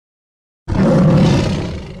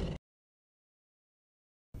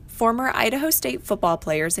Former Idaho State football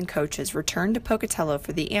players and coaches returned to Pocatello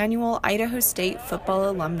for the annual Idaho State football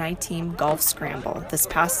alumni team golf scramble this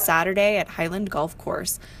past Saturday at Highland Golf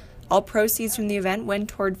Course. All proceeds from the event went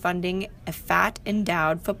toward funding a F.A.T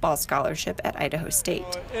endowed football scholarship at Idaho State.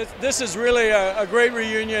 This is really a great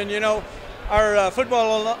reunion. You know, our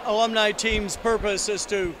football alumni team's purpose is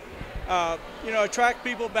to attract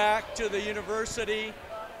people back to the university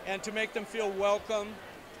and to make them feel welcome,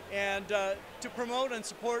 and to promote and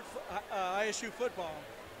support ISU football.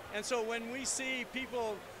 And so when we see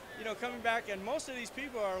people, coming back, and most of these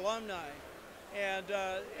people are alumni, and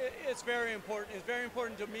it's very important. It's very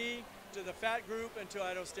important to me, to the F.A.T group, and to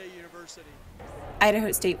Idaho State University.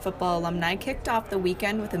 Idaho State football alumni kicked off the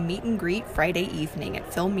weekend with a meet and greet Friday evening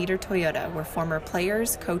at Phil Meter Toyota, where former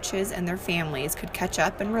players, coaches, and their families could catch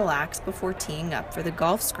up and relax before teeing up for the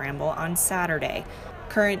golf scramble on Saturday.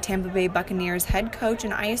 Current Tampa Bay Buccaneers head coach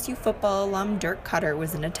and ISU football alum Dirk Koetter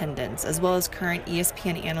was in attendance, as well as current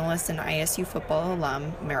ESPN analyst and ISU football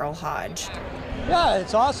alum Merril Hoge. Yeah,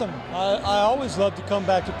 it's awesome. I always love to come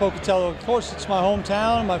back to Pocatello. Of course, it's my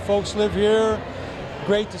hometown. My folks live here.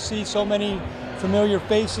 Great to see so many familiar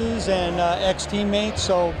faces and ex-teammates.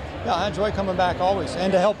 So, yeah, I enjoy coming back always,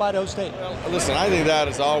 and to help Idaho State. Well, listen, I think that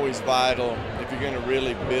is always vital. If you're going to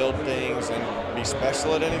really build things and be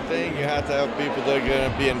special at anything, you have to have people that are going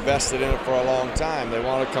to be invested in it for a long time. They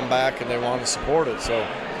want to come back and they want to support it. So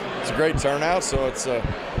it's a great turnout, so that's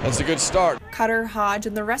a good start. Koetter, Hoge,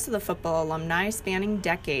 and the rest of the football alumni spanning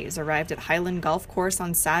decades arrived at Highland Golf Course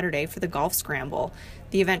on Saturday for the golf scramble.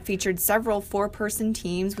 The event featured several four-person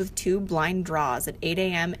teams with 2 blind draws at 8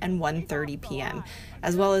 a.m. and 1:30 p.m.,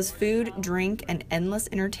 as well as food, drink, and endless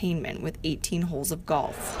entertainment with 18 holes of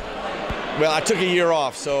golf. Well, I took a year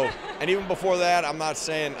off, and even before that, I'm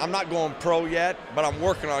not going pro yet, but I'm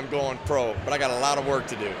working on going pro, but I got a lot of work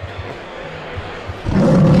to do.